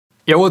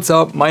Yo, what's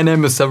up? My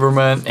name is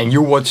Severman and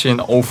you're watching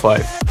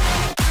Ofive.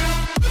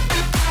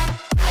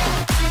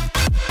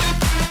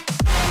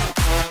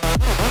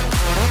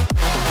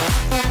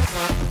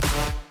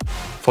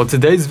 For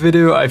today's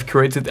video, I've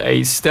created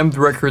a stamped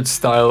record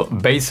style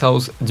bass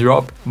house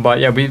drop.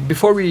 But yeah,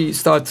 before we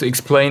start to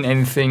explain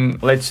anything,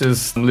 let's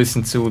just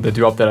listen to the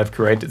drop that I've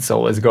created. So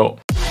let's go.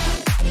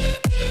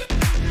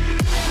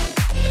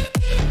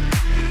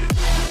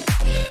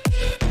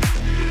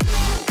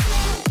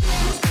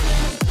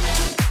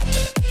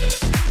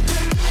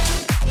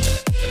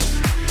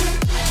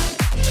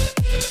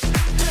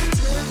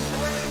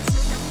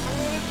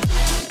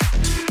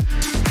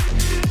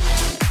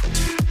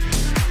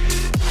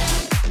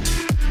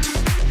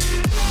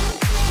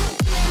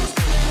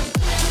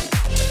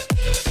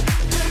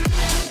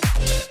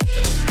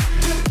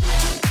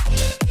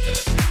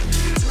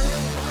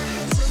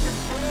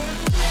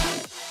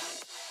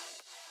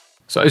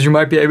 So as you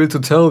might be able to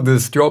tell,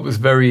 this drop is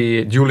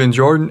very Julian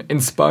Jordan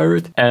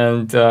inspired,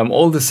 and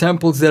all the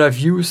samples that I've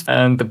used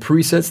and the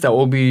presets that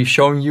will be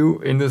showing you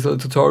in this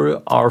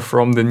tutorial are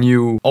from the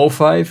new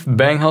Ofive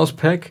Bang House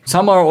pack.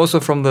 Some are also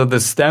from the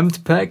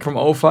stamped pack from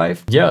Ofive.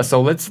 Yeah, so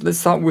let's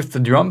start with the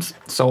drums.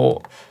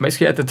 So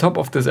basically at the top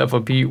of this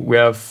FLP we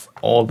have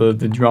all the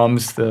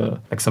drums,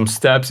 like some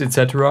steps,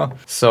 etc.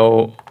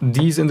 So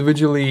these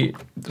individually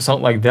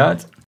sound like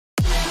that.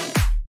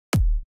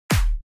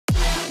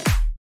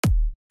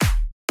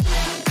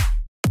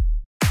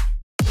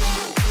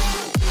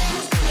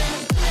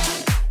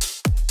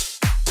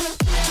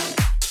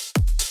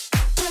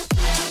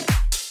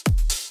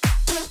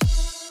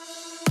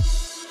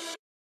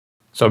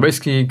 So I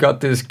basically got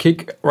this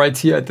kick right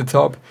here at the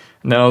top,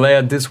 and then I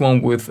layered this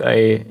one with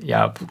a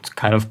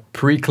kind of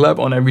pre-clap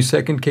on every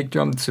second kick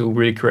drum to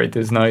really create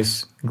this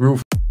nice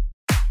groove.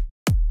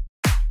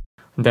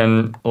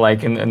 Then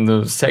like in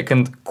the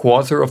second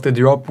quarter of the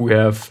drop we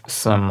have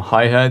some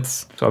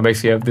hi-hats. So I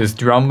basically have this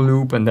drum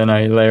loop and then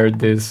I layered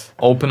this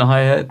open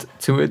hi-hat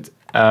to it,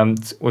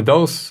 and with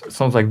those it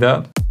sounds like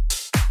that.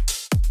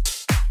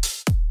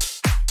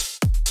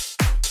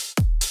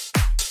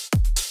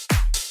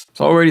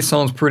 So already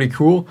sounds pretty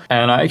cool,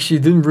 and I actually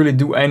didn't really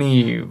do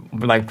any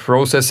like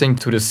processing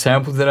to the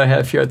samples that I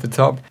have here at the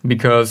top,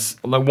 because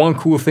like one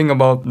cool thing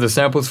about the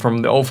samples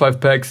from the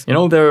Ofive packs, you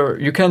know,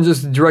 you can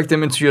just direct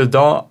them into your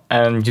DAW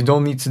and you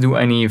don't need to do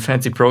any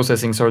fancy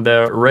processing, so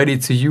they're ready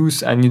to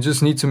use and you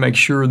just need to make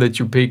sure that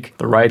you pick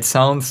the right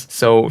sounds.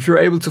 So if you're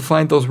able to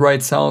find those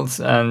right sounds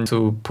and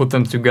to put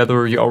them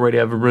together, you already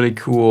have a really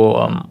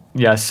cool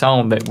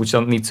sound which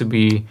don't need to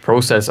be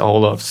processed a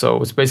whole lot.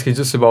 So it's basically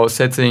just about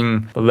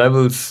setting the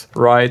levels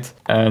right,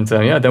 and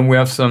then we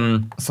have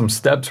some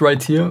steps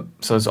right here.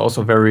 So it's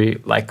also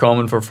very like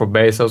common for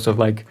bass, also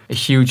like a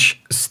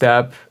huge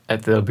step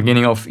at the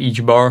beginning of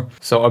each bar.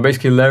 So I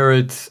basically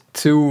layered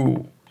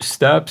 2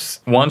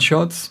 steps, one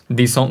shots.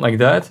 These sound like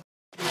that,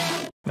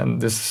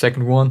 and this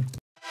second one.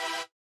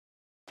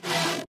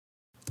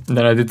 And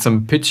then I did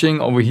some pitching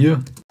over here.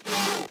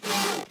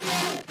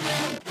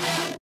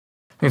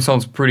 It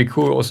sounds pretty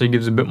cool. Also, it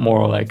gives a bit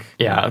more like,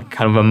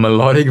 kind of a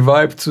melodic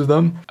vibe to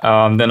them.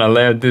 Then I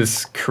layered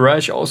this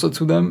crash also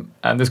to them.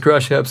 And this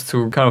crash helps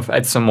to kind of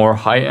add some more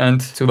high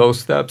end to those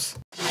steps.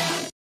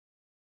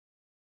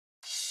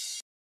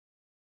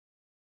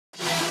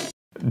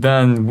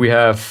 Then we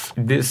have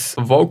this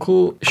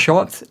vocal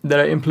shot that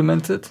I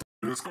implemented.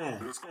 Let's go.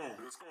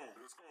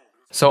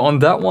 So on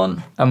that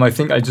one, I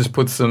think I just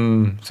put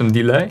some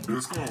delay.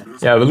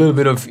 Yeah, a little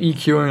bit of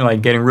EQing,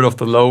 like getting rid of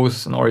the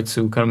lows in order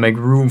to kind of make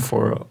room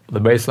for the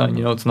bass line,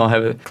 you know, to not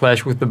have it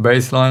clash with the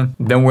bass line.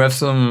 Then we have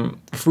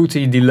some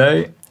fruity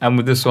delay, and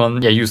with this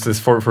one, use this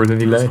for the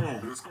delay.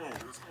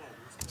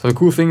 So the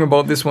cool thing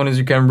about this one is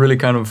you can really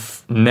kind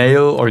of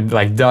nail or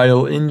like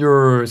dial in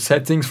your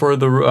settings for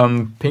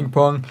the ping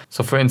pong.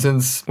 So for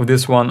instance, with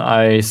this one,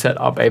 I set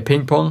up a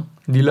ping pong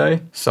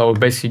delay. So it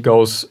basically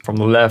goes from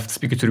the left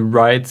speaker to the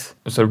right,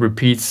 so it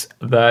repeats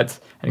that,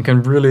 and you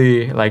can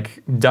really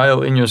like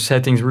dial in your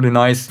settings really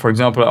nice. For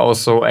example, I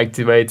also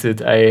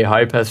activated a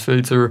high pass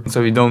filter,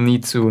 so you don't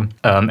need to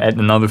add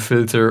another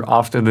filter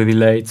after the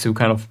delay to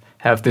kind of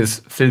have this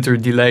filter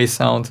delay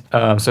sound.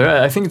 So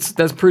yeah, I think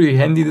that's pretty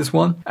handy, this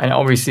one. And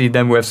obviously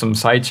then we have some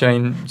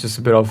sidechain, just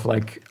a bit of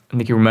like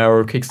Nicky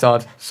Romero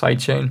kickstart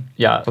sidechain.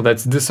 Yeah, so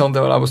that's this sound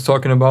that I was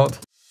talking about.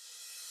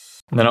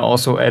 And then I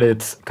also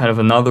added kind of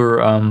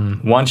another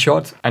one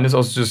shot, and this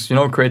also just, you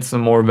know, creates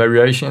some more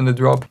variation in the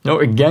drop. You know,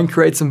 again,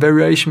 create some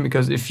variation,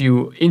 because if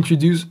you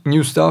introduce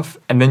new stuff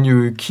and then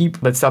you keep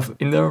that stuff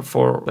in there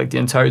for like the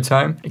entire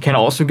time, it can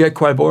also get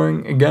quite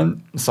boring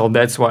again. So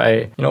that's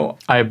why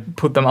I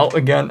put them out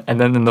again, and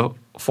then in the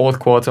fourth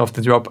quarter of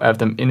the drop I have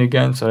them in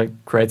again, so it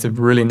creates a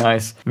really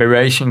nice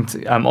variation.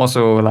 I'm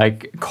also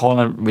like call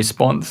and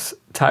response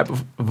type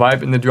of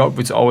vibe in the drop,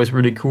 which is always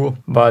really cool.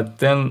 But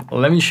then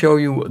let me show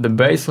you the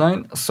bass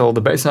line. So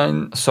the bass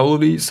line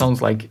solely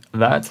sounds like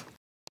that.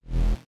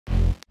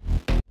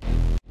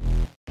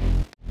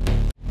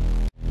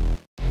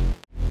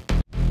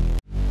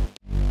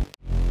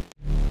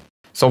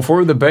 So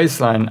for the bass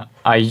line,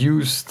 I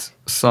used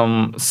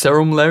some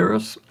serum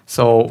layers.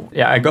 So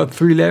yeah, I got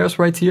 3 layers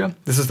right here.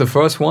 This is the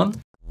first one.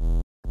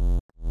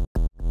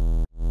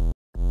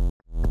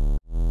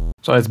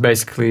 So it's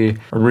basically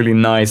a really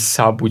nice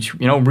sub, which,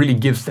 you know, really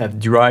gives that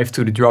drive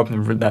to the drop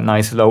and that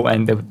nice low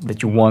end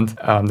that you want.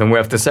 Then we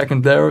have the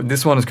second layer.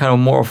 This one is kind of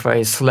more of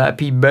a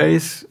slappy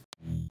bass.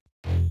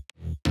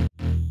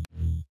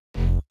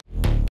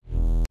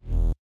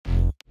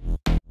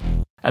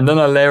 And then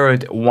I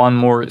layered one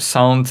more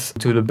sound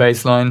to the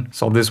bass line.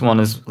 So this one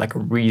is like a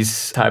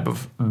Reese type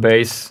of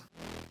bass.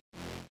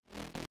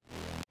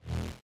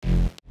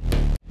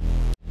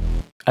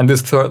 And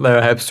this third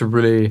layer helps to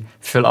really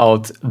fill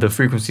out the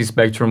frequency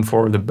spectrum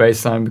for the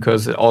bass line,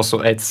 because it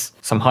also adds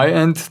some high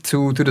end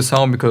to the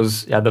sound,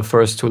 because yeah, the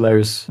first 2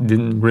 layers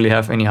didn't really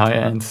have any high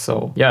end.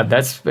 So yeah,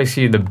 that's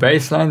basically the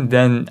bass line.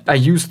 Then I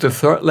used the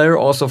third layer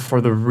also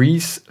for the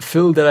Reese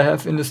fill that I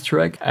have in this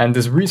track. And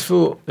this Reese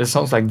fill, it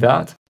sounds like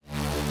that.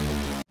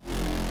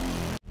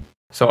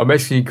 So I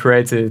basically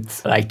created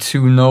like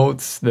 2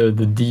 notes, the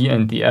D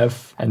and the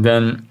F. And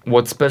then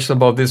what's special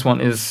about this one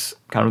is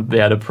kind of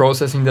the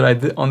processing that I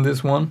did on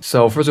this one.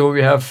 So first of all,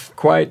 we have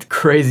quite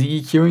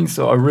crazy EQing.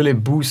 So I really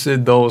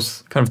boosted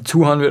those kind of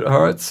 200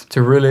 Hertz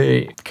to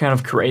really kind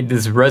of create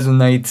this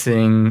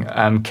resonating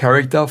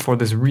character for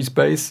this Reese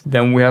bass.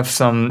 Then we have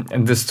some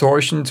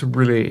distortion to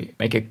really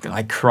make it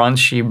like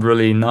crunchy,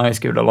 really nice,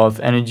 give it a lot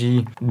of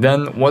energy.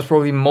 Then what's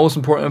probably most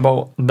important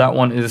about that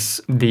one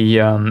is the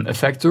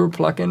effector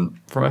plugin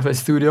from FL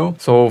Studio.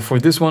 So for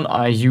this one,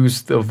 I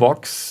used the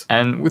Vox,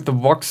 and with the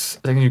Vox,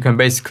 I think you can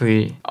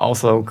basically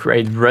also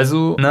create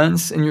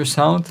resonance in your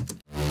sound.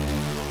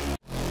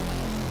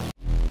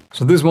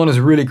 So this one is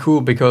really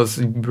cool because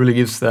it really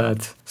gives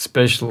that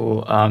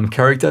special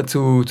character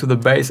to the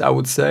bass, I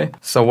would say.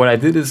 So what I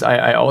did is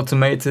I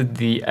automated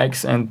the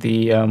X and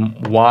the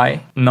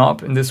Y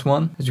knob in this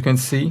one, as you can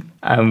see.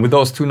 And with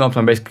those 2 knobs,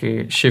 I'm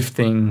basically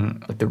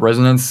shifting like the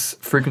resonance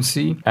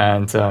frequency.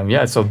 And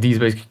yeah, so these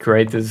basically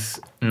create this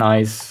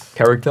nice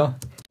character.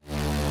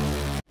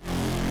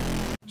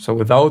 So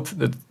without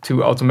the 2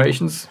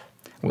 automations,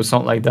 it would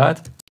sound like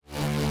that.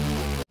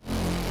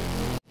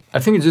 I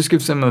think it just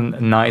gives them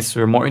a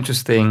nicer, more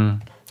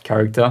interesting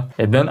character.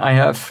 And then I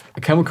have a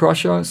camel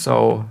crusher,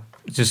 so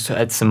just to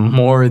add some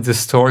more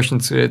distortion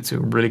to it to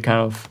really kind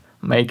of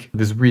make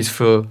this Reese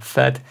feel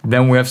fat.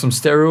 Then we have some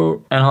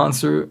stereo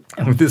enhancer,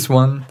 and with this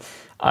one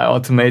I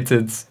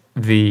automated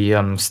the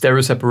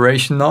stereo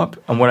separation knob.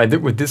 And what I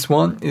did with this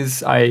one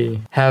is I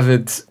have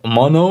it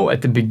mono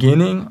at the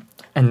beginning,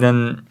 and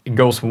then it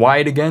goes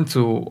wide again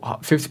to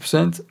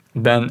 50%.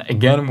 Then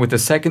again with the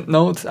second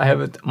note I have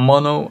it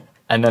mono,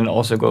 and then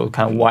also go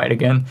kind of wide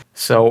again.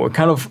 So it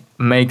kind of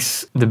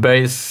makes the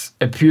bass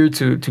appear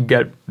to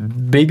get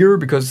bigger,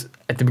 because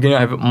at the beginning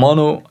I have it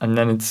mono, and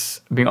then it's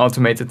being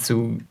automated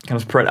to kind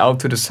of spread out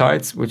to the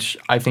sides, which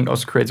I think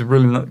also creates a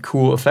really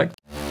cool effect.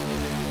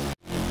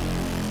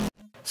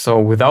 So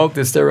without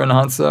the stereo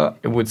enhancer,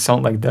 it would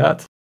sound like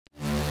that.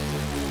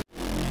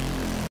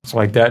 So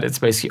like that, it's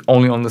basically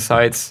only on the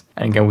sides.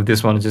 And again, with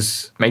this one, it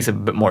just makes it a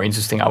bit more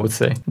interesting, I would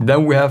say.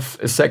 Then we have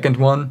a second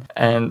one,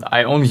 and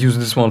I only use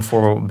this one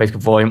for basic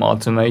volume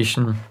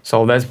automation.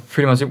 So that's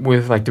pretty much it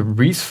with like the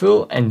Reese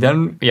fill. And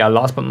then, yeah,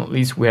 last but not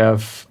least, we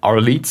have our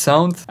lead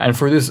sound. And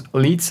for this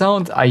lead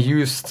sound, I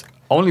used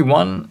only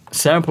 1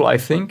 sample, I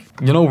think.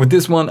 You know, with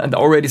this one, it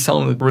already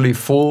sounded really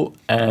full,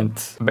 and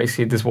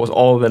basically this was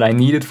all that I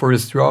needed for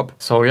this drop.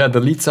 So yeah, the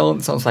lead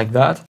sound sounds like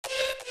that.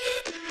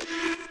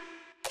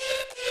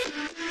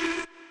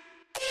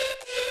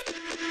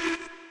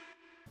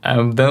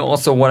 Then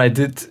also what I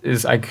did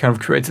is I kind of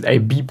created a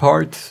B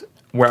part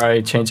where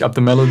I changed up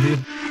the melody.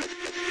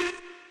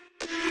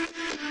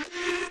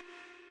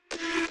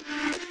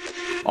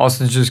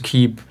 Also just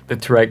keep the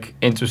track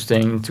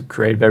interesting to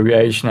create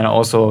variation, and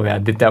also I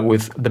did that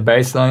with the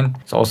bass line.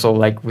 So also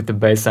like with the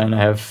bass line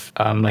I have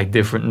like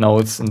different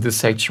notes in this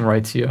section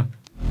right here.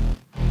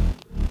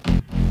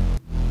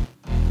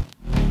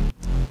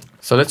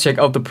 So let's check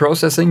out the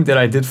processing that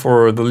I did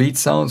for the lead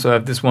sound. So I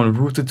have this one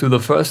routed to the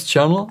first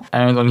channel,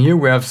 and on here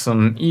we have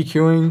some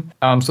EQing.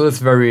 So that's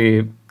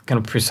very kind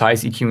of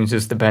precise EQing,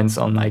 just depends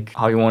on like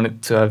how you want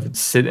it to have it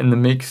sit in the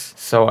mix.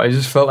 So I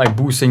just felt like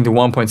boosting the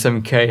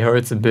 1.7K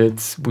hertz a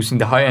bit, boosting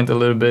the high end a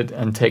little bit,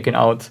 and taking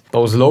out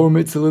those lower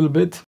mids a little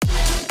bit.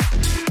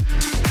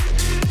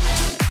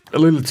 A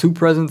little too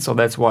present, so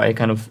that's why I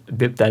kind of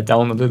dipped that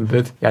down a little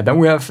bit. Yeah, then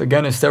we have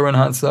again a stereo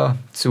enhancer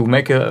to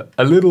make it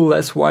a little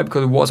less wide,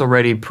 because it was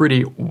already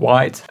pretty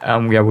wide,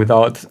 yeah,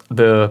 without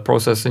the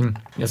processing.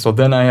 Yeah, so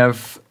then I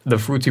have the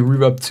fruity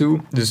reverb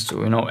too, just to,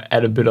 you know,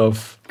 add a bit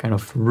of kind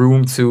of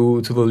room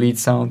to the lead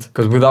sound,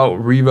 because without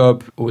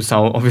reverb it would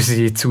sound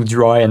obviously too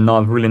dry and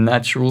not really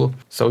natural.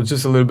 So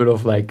just a little bit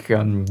of like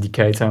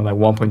decay time, like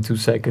 1.2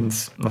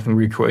 seconds, nothing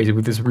really crazy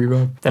with this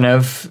reverb. Then I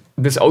have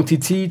this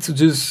OTT to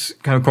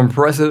just kind of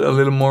compress it a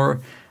little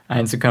more,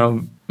 and to kind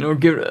of, you know,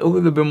 give it a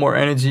little bit more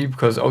energy,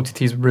 because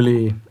OTT is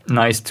really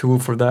nice tool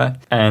for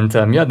that. And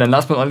yeah, then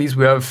last but not least,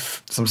 we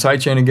have some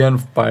sidechain again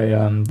by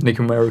Nicky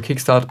Romero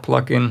Kickstart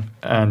plugin,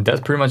 and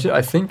that's pretty much it,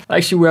 I think.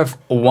 Actually, we have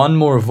one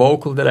more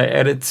vocal that I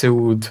added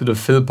to the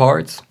fill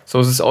parts. So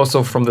this is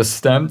also from the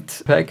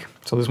stamped pack.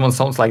 So this one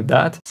sounds like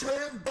that.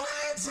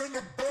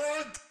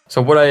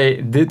 So what I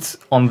did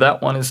on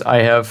that one is I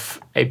have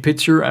a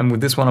pitcher, and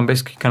with this one I'm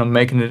basically kind of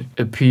making it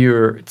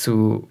appear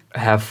to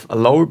have a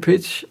lower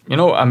pitch. You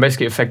know, I'm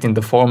basically affecting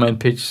the format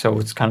pitch, so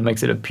it kind of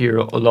makes it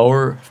appear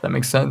lower, if that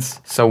makes sense.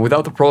 So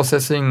without the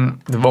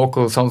processing, the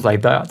vocal sounds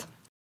like that.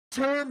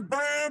 10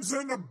 bands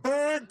in the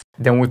bag.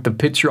 Then with the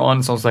pitcher on,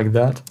 it sounds like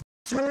that.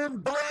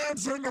 10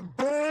 bands in the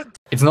bag.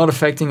 It's not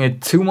affecting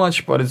it too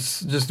much, but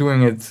it's just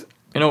doing it,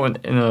 you know,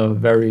 in a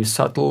very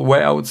subtle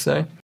way, I would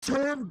say.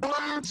 10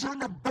 bands in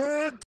the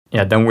bag.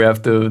 Yeah, then we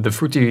have the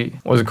fruity,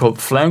 what's it called?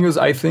 Flangers,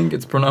 I think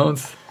it's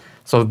pronounced.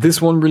 So this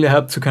one really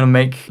helped to kind of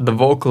make the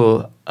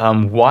vocal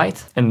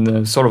white in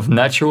a sort of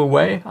natural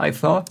way, I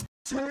thought.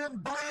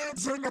 10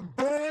 bands in the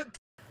bag.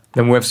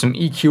 Then we have some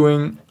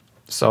EQing.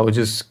 So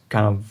just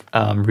kind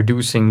of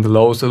reducing the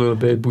lows a little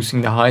bit,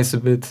 boosting the highs a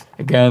bit.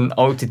 Again,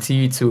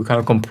 OTT to kind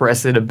of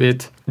compress it a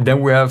bit.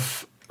 Then we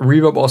have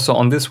reverb also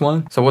on this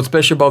one. So what's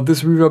special about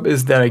this reverb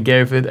is that I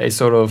gave it a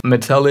sort of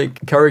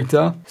metallic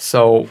character.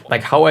 So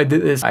like how I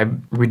did is I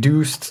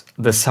reduced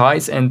the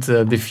size and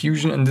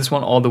diffusion in this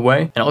one all the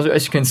way. And also,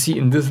 as you can see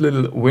in this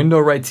little window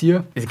right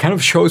here, it kind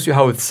of shows you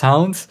how it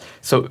sounds.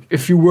 So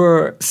if you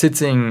were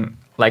sitting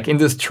like in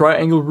this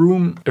triangle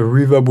room, a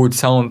reverb would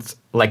sound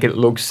like it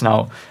looks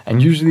now.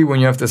 And usually when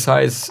you have the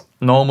size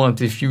normal and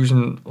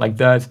diffusion like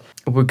that,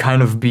 it would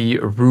kind of be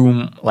a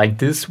room like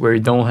this where you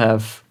don't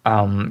have,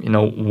 you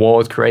know,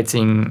 walls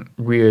creating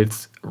weird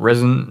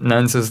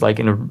resonances like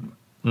in a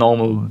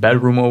normal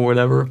bedroom or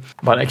whatever.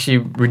 But actually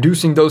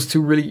reducing those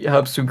two really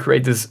helps to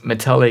create this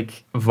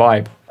metallic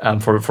vibe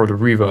for the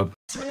reverb.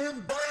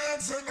 10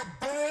 bands in the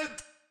bag.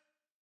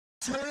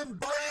 10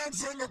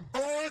 bands in the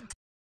bag.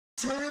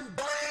 10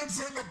 bands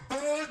in the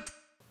bag.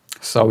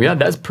 So yeah,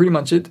 that's pretty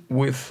much it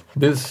with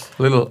this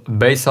little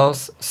bass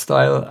house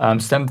style,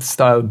 stamped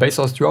style bass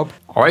house drop.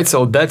 Alright,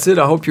 so that's it.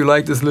 I hope you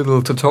liked this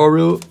little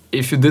tutorial.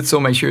 If you did so,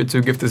 make sure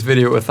to give this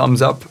video a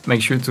thumbs up.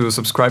 Make sure to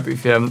subscribe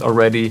if you haven't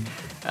already.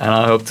 And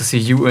I hope to see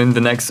you in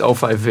the next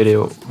Ofive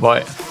video.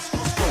 Bye.